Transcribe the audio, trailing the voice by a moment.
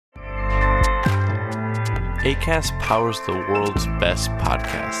Acast powers the world's best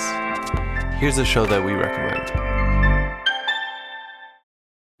podcasts. Here's a show that we recommend.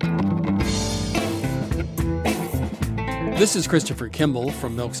 This is Christopher Kimball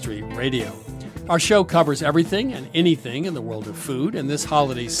from Milk Street Radio. Our show covers everything and anything in the world of food, and this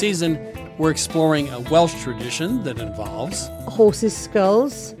holiday season, we're exploring a Welsh tradition that involves horses'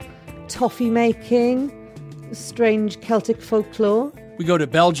 skulls, toffee making, strange Celtic folklore. We go to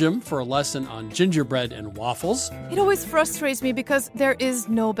Belgium for a lesson on gingerbread and waffles. It always frustrates me because there is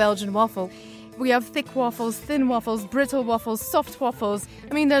no Belgian waffle. We have thick waffles, thin waffles, brittle waffles, soft waffles.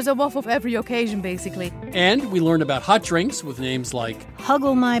 I mean, there's a waffle for every occasion, basically. And we learn about hot drinks with names like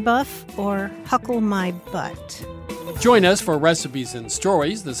Huggle My Buff or Huckle My Butt. Join us for recipes and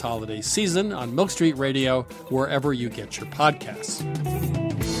stories this holiday season on Milk Street Radio, wherever you get your podcasts.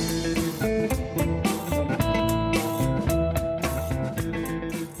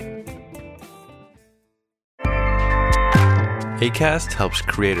 Acast helps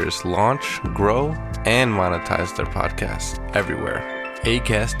creators launch, grow, and monetize their podcasts everywhere.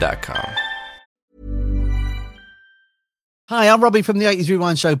 Acast.com. Hi, I'm Robbie from the 80s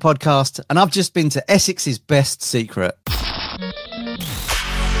Rewind Show podcast, and I've just been to Essex's best secret.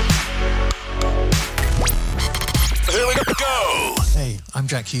 Here we go. Hey, I'm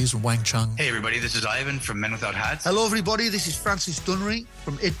Jack Hughes from Wang Chung. Hey everybody, this is Ivan from Men Without Hats. Hello everybody, this is Francis Dunnery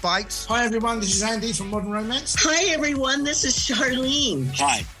from It Bites. Hi everyone, this is Andy from Modern Romance. Hi everyone, this is Charlene.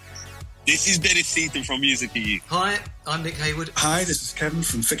 Hi, this is Dennis Seaton from Music EU. Hi, I'm Nick Hayward. Hi, this is Kevin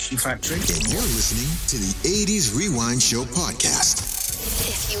from Fiction Factory. And you're listening to the 80s Rewind Show podcast.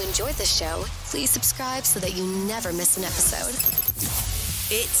 If you enjoyed the show, please subscribe so that you never miss an episode.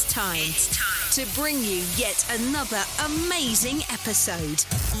 It's time to bring you yet another amazing episode.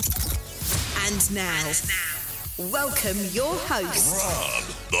 And now, welcome your host, Rob,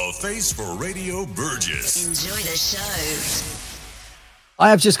 the face for Radio Burgess. Enjoy the show.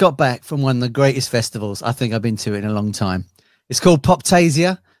 I have just got back from one of the greatest festivals I think I've been to in a long time. It's called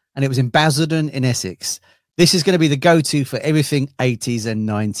Poptasia, and it was in Basildon in Essex. This is going to be the go-to for everything 80s and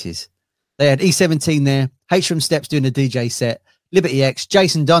 90s. They had E17 there, H from Steps doing a DJ set, Liberty X,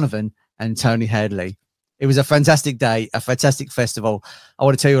 Jason Donovan, and Tony Hadley. It was a fantastic day, a fantastic festival. I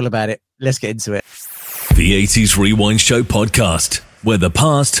want to tell you all about it. Let's get into it. The 80s Rewind Show podcast, where the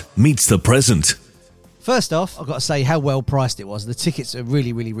past meets the present. First off, I've got to say how well priced it was. The tickets are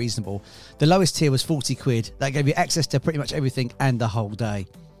really, really reasonable. The lowest tier was 40 quid. That gave you access to pretty much everything and the whole day.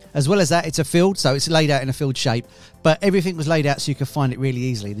 As well as that, it's a field, so it's laid out in a field shape, but everything was laid out so you could find it really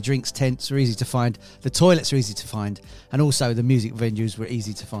easily. The drinks tents are easy to find, the toilets are easy to find, and also the music venues were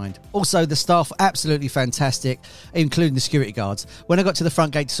easy to find. Also, the staff were absolutely fantastic, including the security guards. When I got to the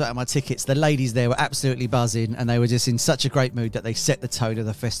front gate to sort out my tickets, the ladies there were absolutely buzzing, and they were just in such a great mood that they set the tone of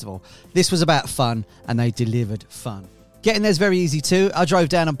the festival. This was about fun, and they delivered fun. Getting there's very easy too. I drove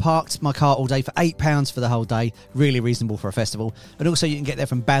down and parked my car all day for £8 for the whole day. Really reasonable for a festival. And also you can get there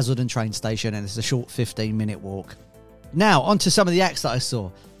from Basildon train station and it's a short 15-minute walk. Now, on to some of the acts that I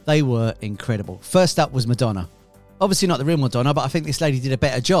saw. They were incredible. First up was Madonna. Obviously not the real Madonna, but I think this lady did a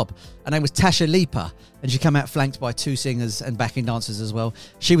better job. Her name was Tasha Leaper, and she came out flanked by two singers and backing dancers as well.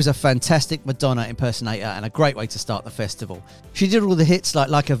 She was a fantastic Madonna impersonator and a great way to start the festival. She did all the hits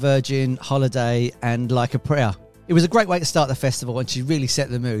like a Virgin, Holiday, and Like a Prayer. It was a great way to start the festival, and she really set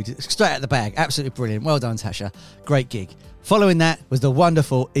the mood. Straight out of the bag. Absolutely brilliant. Well done, Tasha. Great gig. Following that was the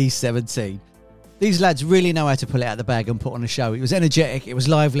wonderful E17. These lads really know how to pull it out of the bag and put on a show. It was energetic, it was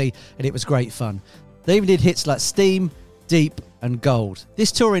lively, and it was great fun. They even did hits like Steam, Deep, and Gold.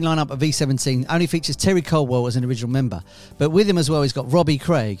 This touring lineup of E17 only features Terry Colwell as an original member, but with him as well he's got Robbie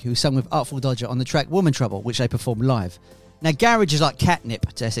Craig, who sung with Artful Dodger on the track Woman Trouble, which they performed live. Now, garage is like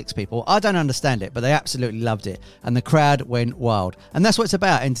catnip to Essex people. I don't understand it, but they absolutely loved it. And the crowd went wild. And that's what it's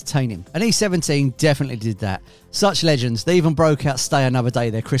about, entertaining. And E17 definitely did that. Such legends. They even broke out Stay Another Day,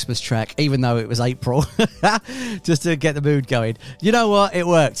 their Christmas track, even though it was April, just to get the mood going. You know what? It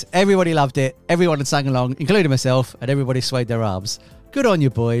worked. Everybody loved it. Everyone had sang along, including myself, and everybody swayed their arms. Good on you,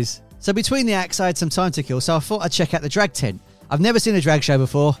 boys. So between the acts, I had some time to kill, so I thought I'd check out the drag tent. I've never seen a drag show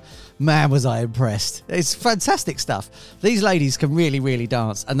before. Man, was I impressed. It's fantastic stuff. These ladies can really, really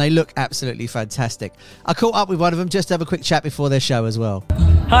dance, and they look absolutely fantastic. I caught up with one of them just to have a quick chat before their show as well.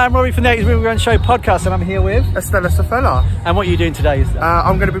 Hi, I'm Robbie from the 80s Rewind Show podcast, and I'm here with Estella Sofella. And what are you doing today?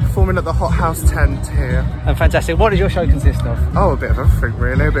 I'm going to be performing at the Hot House tent here. And fantastic. What does your show consist of? Oh, a bit of everything,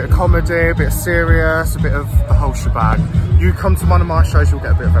 really. A bit of comedy, a bit of serious, a bit of the whole shebang. You come to one of my shows, you'll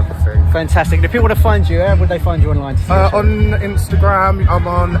get a bit of everything. Fantastic. And if people want to find you, where would they find you online? On Instagram, I'm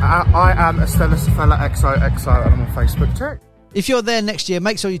on I am Estella Sofella XOXO, and I'm on Facebook too. If you're there next year,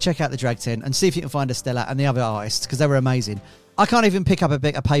 make sure you check out the drag tent and see if you can find Estella and the other artists, because they were amazing. I can't even pick up a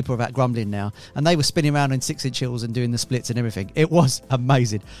bit of paper without grumbling now, and they were spinning around in 6-inch heels and doing the splits and everything. It was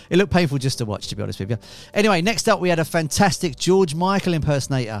amazing. It looked painful just to watch, to be honest with you. Anyway, next up we had a fantastic George Michael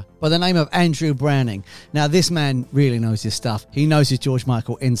impersonator by the name of Andrew Browning. Now, this man really knows his stuff. He knows his George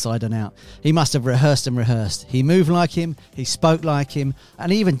Michael inside and out. He must have rehearsed and rehearsed. He moved like him, he spoke like him,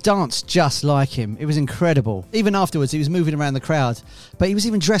 and he even danced just like him. It was incredible. Even afterwards, he was moving around the crowd, but he was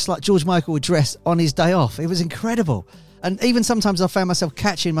even dressed like George Michael would dress on his day off. It was incredible. And even sometimes I found myself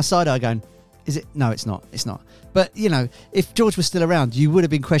catching my side eye going, is it? No, it's not. It's not. But, you know, if George was still around, you would have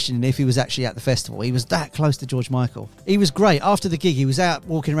been questioning if he was actually at the festival. He was that close to George Michael. He was great. After the gig, he was out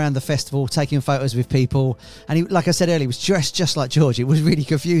walking around the festival, taking photos with people. And he, like I said earlier, he was dressed just like George. It was really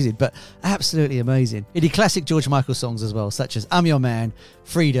confusing, but absolutely amazing. He did classic George Michael songs as well, such as I'm Your Man,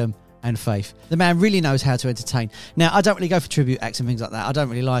 Freedom, and Faith. The man really knows how to entertain. Now, I don't really go for tribute acts and things like that. I don't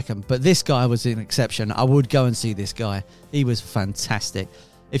really like them, but this guy was an exception. I would go and see this guy. He was fantastic.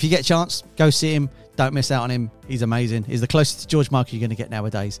 If you get a chance, go see him. Don't miss out on him. He's amazing. He's the closest to George Michael you're going to get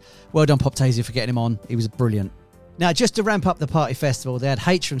nowadays. Well done, Poptasia, for getting him on. He was brilliant. Now, just to ramp up the party festival, they had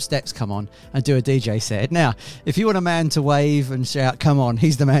H from Steps come on and do a DJ set. Now, if you want a man to wave and shout, come on,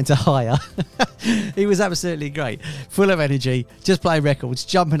 he's the man to hire. He was absolutely great. Full of energy, just playing records,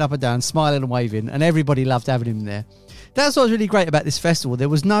 jumping up and down, smiling and waving, and everybody loved having him there. That's what was really great about this festival. There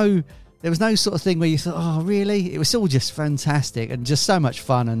was no sort of thing where you thought, oh, really? It was all just fantastic and just so much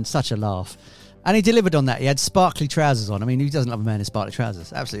fun and such a laugh. And he delivered on that. He had sparkly trousers on. I mean, who doesn't love a man in sparkly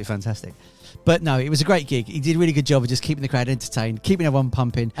trousers? Absolutely fantastic. But no, it was a great gig. He did a really good job of just keeping the crowd entertained, keeping everyone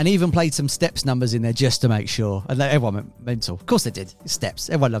pumping, and even played some Steps numbers in there just to make sure. And everyone went mental. Of course they did. It's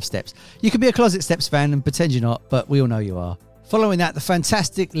Steps. Everyone loves Steps. You can be a closet Steps fan and pretend you're not, but we all know you are. Following that, the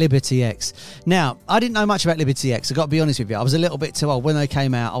fantastic Liberty X. Now, I didn't know much about Liberty X. I've got to be honest with you. I was a little bit too old. When they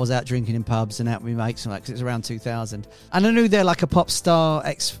came out, I was out drinking in pubs and out with my mates, because it was around 2000. And I knew they're like a pop star,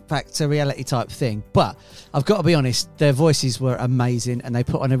 X Factor reality type thing. But I've got to be honest, their voices were amazing and they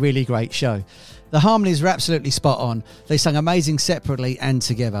put on a really great show. The harmonies were absolutely spot on. They sang amazing separately and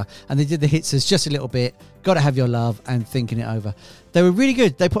together. And they did the hits as Just a Little Bit, Gotta Have Your Love, and Thinking It Over. They were really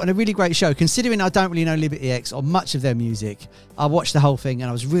good. They put on a really great show. Considering I don't really know Liberty X or much of their music, I watched the whole thing and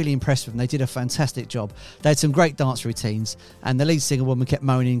I was really impressed with them. They did a fantastic job. They had some great dance routines, and the lead singer woman kept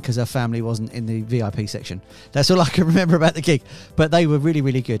moaning because her family wasn't in the VIP section. That's all I can remember about the gig. But they were really,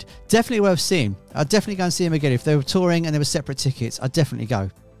 really good. Definitely worth seeing. I'd definitely go and see them again. If they were touring and there were separate tickets, I'd definitely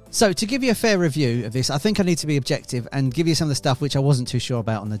go. So, to give you a fair review of this, I think I need to be objective and give you some of the stuff which I wasn't too sure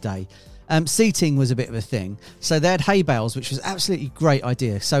about on the day. Seating was a bit of a thing. So they had hay bales, which was absolutely great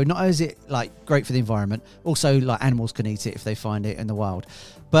idea. So not only is it like great for the environment, also like animals can eat it if they find it in the wild.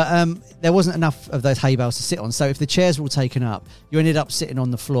 But there wasn't enough of those hay bales to sit on. So if the chairs were all taken up, you ended up sitting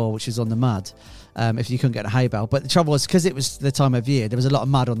on the floor, which is on the mud. If you couldn't get a hay bale. But the trouble was, because it was the time of year, there was a lot of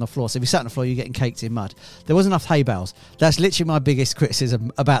mud on the floor. So if you sat on the floor, you're getting caked in mud. There wasn't enough hay bales. That's literally my biggest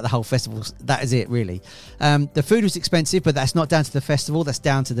criticism about the whole festival. That is it, really. The food was expensive, but that's not down to the festival. That's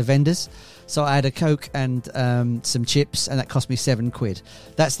down to the vendors. So I had a Coke and some chips, and that cost me £7.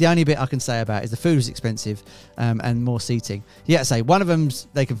 That's the only bit I can say about it, is the food was expensive and more seating. Yeah, say one of them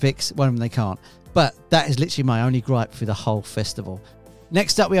they can fix, one of them they can't. But that is literally my only gripe for the whole festival.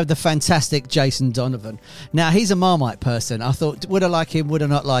 Next up, we have the fantastic Jason Donovan. Now, he's a Marmite person. I thought, would I like him? Would I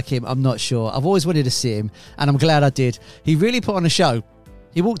not like him? I'm not sure. I've always wanted to see him, and I'm glad I did. He really put on a show.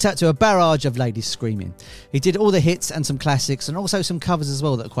 He walked out to a barrage of ladies screaming. He did all the hits and some classics, and also some covers as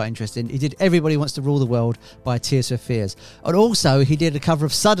well that are quite interesting. He did Everybody Wants to Rule the World by Tears for Fears. And also, he did a cover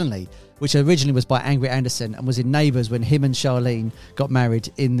of Suddenly, which originally was by Angry Anderson and was in Neighbours when him and Charlene got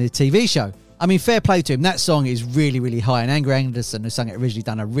married in the TV show. I mean, fair play to him. That song is really, really high. And Angry Anderson, who sang it originally,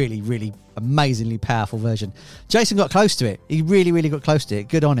 done a really, really amazingly powerful version. Jason got close to it. He really, really got close to it.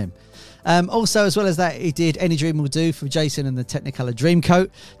 Good on him. Also, as well as that, he did Any Dream Will Do for Jason and the Technicolor Dreamcoat.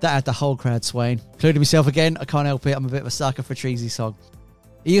 That had the whole crowd swaying, including myself again. I can't help it. I'm a bit of a sucker for a Treasy song.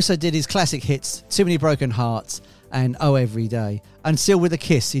 He also did his classic hits, Too Many Broken Hearts and Oh Every Day. And Still With a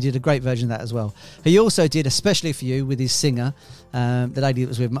Kiss, he did a great version of that as well. He also did Especially For You with his singer, the lady that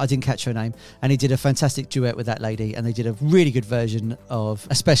was with him. I didn't catch her name. And he did a fantastic duet with that lady. And they did a really good version of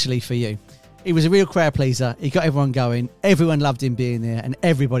Especially For You. He was a real crowd pleaser. He got everyone going. Everyone loved him being there, and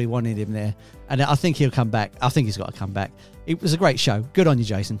everybody wanted him there. And I think he'll come back. I think he's got to come back. It was a great show. Good on you,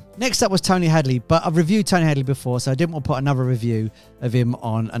 Jason. Next up was Tony Hadley, but I've reviewed Tony Hadley before, so I didn't want to put another review of him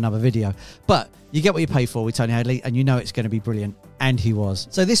on another video. But you get what you pay for with Tony Hadley, and you know it's going to be brilliant. And he was.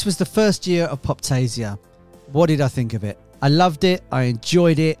 So this was the first year of Poptasia. What did I think of it? I loved it. I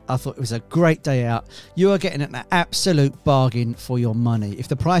enjoyed it. I thought it was a great day out. You are getting an absolute bargain for your money. If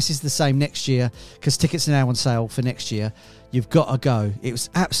the price is the same next year, because tickets are now on sale for next year, you've got to go. It was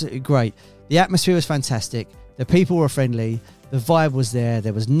absolutely great. The atmosphere was fantastic. The people were friendly. The vibe was there.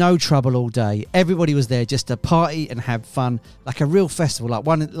 There was no trouble all day. Everybody was there just to party and have fun, like a real festival, like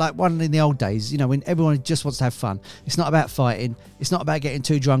one in the old days, you know, when everyone just wants to have fun. It's not about fighting. It's not about getting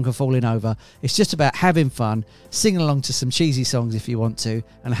too drunk or falling over. It's just about having fun, singing along to some cheesy songs if you want to,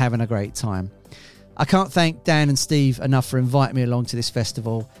 and having a great time. I can't thank Dan and Steve enough for inviting me along to this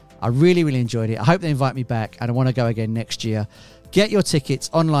festival. I really, really enjoyed it. I hope they invite me back, and I want to go again next year. Get your tickets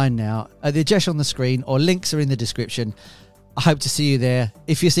online now. The address on the screen or links are in the description. I hope to see you there.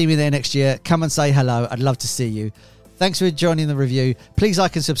 If you see me there next year, come and say hello. I'd love to see you. Thanks for joining the review. Please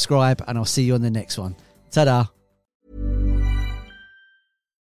like and subscribe, and I'll see you on the next one. Ta-da.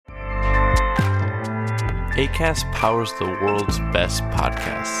 Acast powers the world's best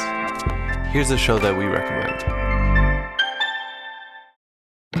podcasts. Here's a show that we recommend.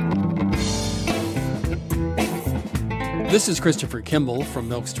 This is Christopher Kimball from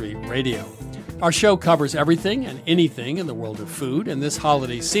Milk Street Radio. Our show covers everything and anything in the world of food, and this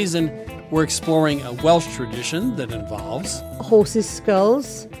holiday season, we're exploring a Welsh tradition that involves horses'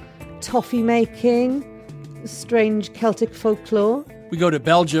 skulls, toffee making, strange Celtic folklore. We go to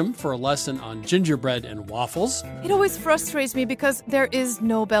Belgium for a lesson on gingerbread and waffles. It always frustrates me because there is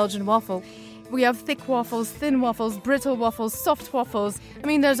no Belgian waffle. We have thick waffles, thin waffles, brittle waffles, soft waffles. I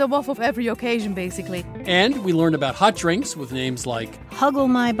mean, there's a waffle for every occasion, basically. And we learn about hot drinks with names like Huggle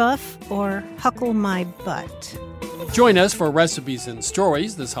My Buff or Huckle My Butt. Join us for recipes and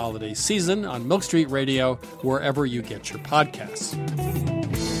stories this holiday season on Milk Street Radio, wherever you get your podcasts.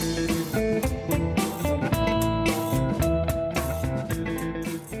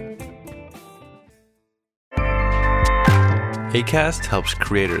 Acast helps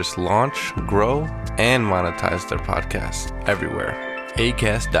creators launch, grow, and monetize their podcasts everywhere.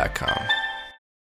 Acast.com.